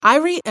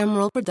Ivory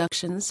Emerald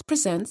Productions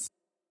presents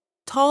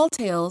Tall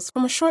Tales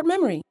from a Short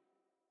Memory,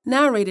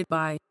 narrated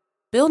by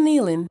Bill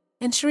Nealon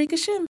and Sharika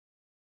Shim.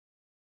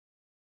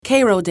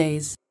 Karo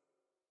Days,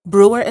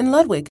 Brewer and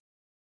Ludwig.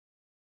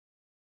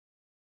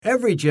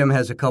 Every gym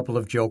has a couple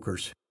of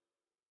jokers.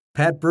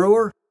 Pat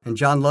Brewer and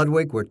John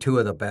Ludwig were two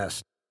of the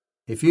best.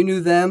 If you knew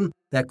them,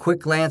 that quick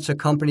glance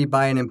accompanied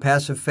by an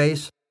impassive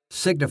face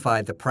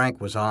signified the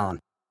prank was on.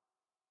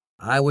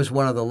 I was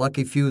one of the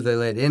lucky few that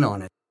let in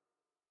on it.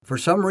 For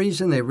some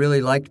reason, they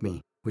really liked me,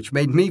 which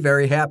made me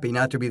very happy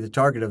not to be the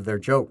target of their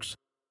jokes.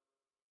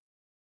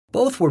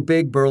 Both were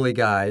big, burly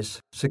guys,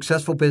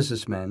 successful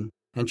businessmen,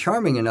 and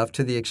charming enough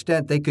to the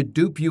extent they could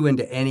dupe you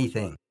into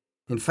anything.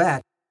 In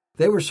fact,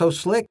 they were so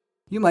slick,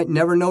 you might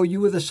never know you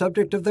were the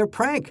subject of their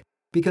prank,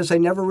 because they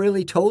never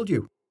really told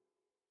you.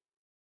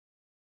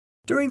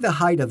 During the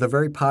height of the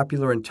very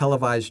popular and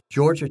televised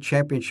Georgia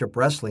Championship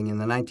Wrestling in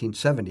the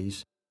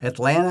 1970s,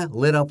 Atlanta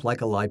lit up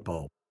like a light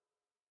bulb.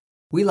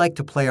 We liked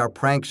to play our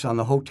pranks on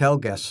the hotel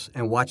guests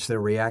and watch their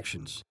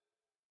reactions.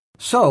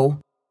 So,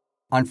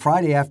 on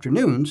Friday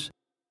afternoons,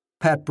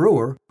 Pat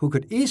Brewer, who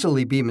could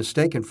easily be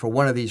mistaken for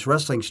one of these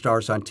wrestling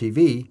stars on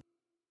TV,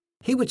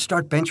 he would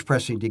start bench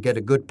pressing to get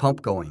a good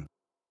pump going.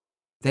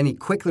 Then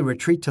he'd quickly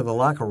retreat to the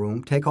locker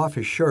room, take off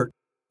his shirt,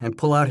 and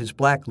pull out his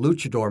black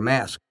luchador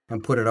mask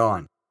and put it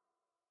on.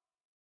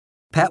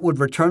 Pat would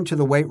return to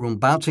the weight room,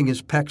 bouncing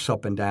his pecs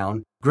up and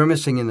down,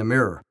 grimacing in the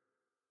mirror.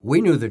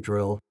 We knew the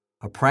drill.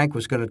 A prank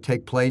was going to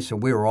take place,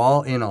 and we were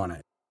all in on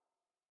it.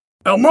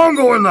 El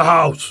Mongo in the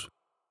house!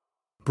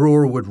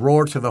 Brewer would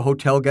roar to the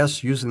hotel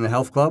guests using the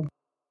health club.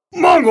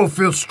 Mongo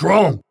feels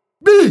strong.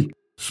 B!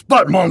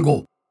 Spot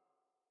Mongo!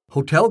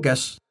 Hotel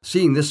guests,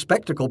 seeing this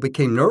spectacle,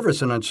 became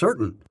nervous and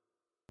uncertain.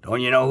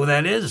 Don't you know who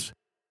that is?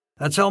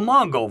 That's El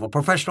Mongo, the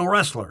professional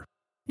wrestler.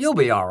 You'll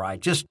be all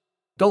right. Just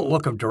don't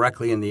look him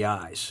directly in the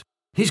eyes.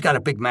 He's got a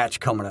big match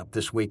coming up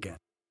this weekend.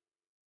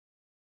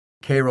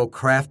 Karo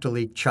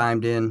craftily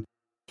chimed in.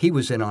 He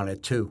was in on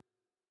it, too.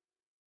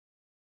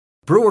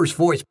 Brewer's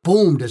voice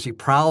boomed as he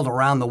prowled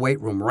around the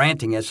weight room,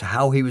 ranting as to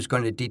how he was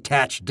going to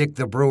detach Dick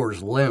the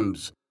Brewer's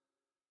limbs.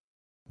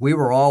 We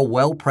were all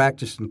well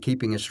practiced in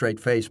keeping a straight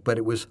face, but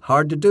it was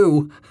hard to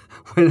do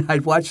when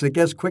I'd watch the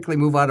guests quickly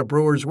move out of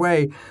Brewer's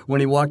way when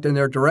he walked in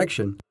their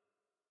direction.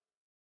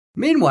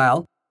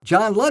 Meanwhile,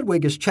 John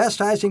Ludwig is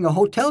chastising a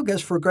hotel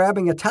guest for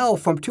grabbing a towel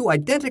from two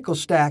identical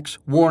stacks,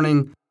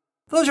 warning,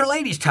 "Those are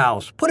ladies'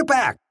 towels. Put it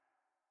back.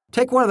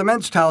 Take one of the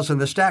men's towels in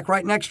the stack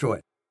right next to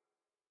it."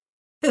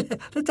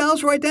 The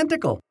towels were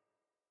identical.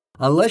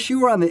 Unless you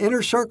were on the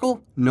inner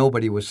circle,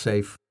 nobody was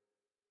safe.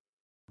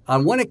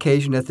 On one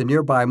occasion at the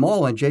nearby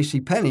mall in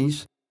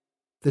JCPenney's,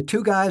 the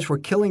two guys were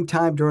killing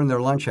time during their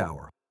lunch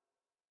hour.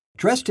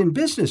 Dressed in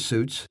business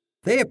suits,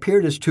 they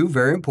appeared as two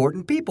very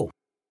important people.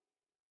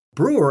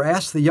 Brewer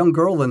asked the young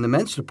girl in the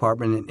men's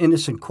department an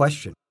innocent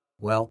question.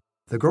 Well,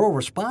 the girl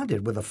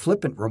responded with a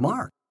flippant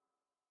remark.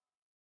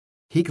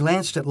 He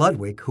glanced at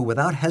Ludwig, who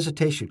without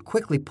hesitation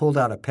quickly pulled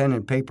out a pen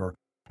and paper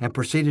and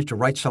proceeded to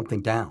write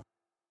something down.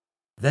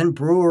 Then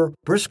Brewer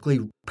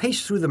briskly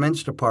paced through the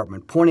men's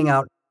department, pointing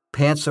out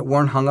pants that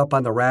weren't hung up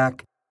on the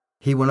rack.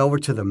 He went over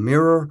to the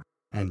mirror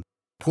and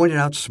pointed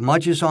out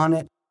smudges on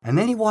it, and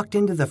then he walked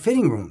into the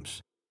fitting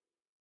rooms.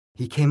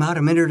 He came out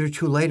a minute or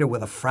two later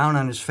with a frown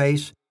on his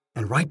face,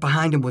 and right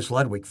behind him was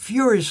Ludwig,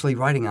 furiously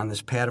writing on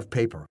this pad of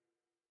paper.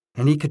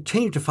 And he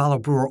continued to follow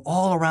Brewer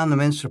all around the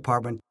men's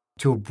department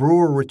till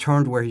Brewer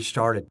returned where he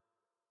started.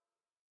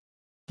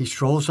 He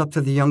strolls up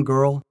to the young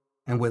girl,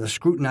 and with a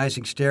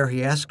scrutinizing stare,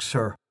 he asks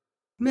her,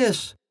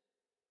 "Miss,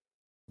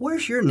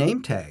 where's your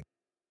name tag?"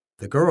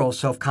 The girl,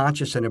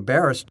 self-conscious and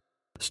embarrassed,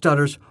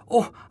 stutters,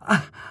 "Oh,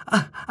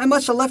 I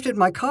must have left it in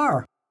my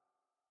car."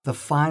 The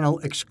final,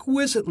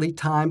 exquisitely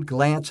timed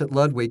glance at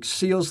Ludwig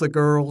seals the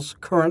girl's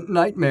current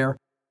nightmare.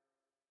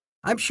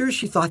 I'm sure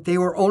she thought they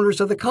were owners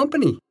of the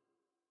company.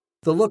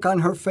 The look on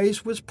her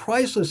face was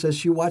priceless as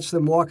she watched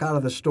them walk out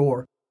of the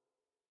store.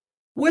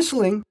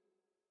 Whistling,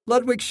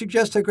 Ludwig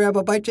suggests I grab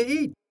a bite to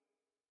eat.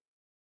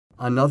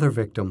 Another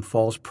victim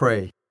falls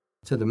prey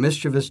to the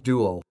mischievous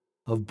duo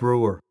of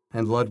Brewer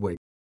and Ludwig.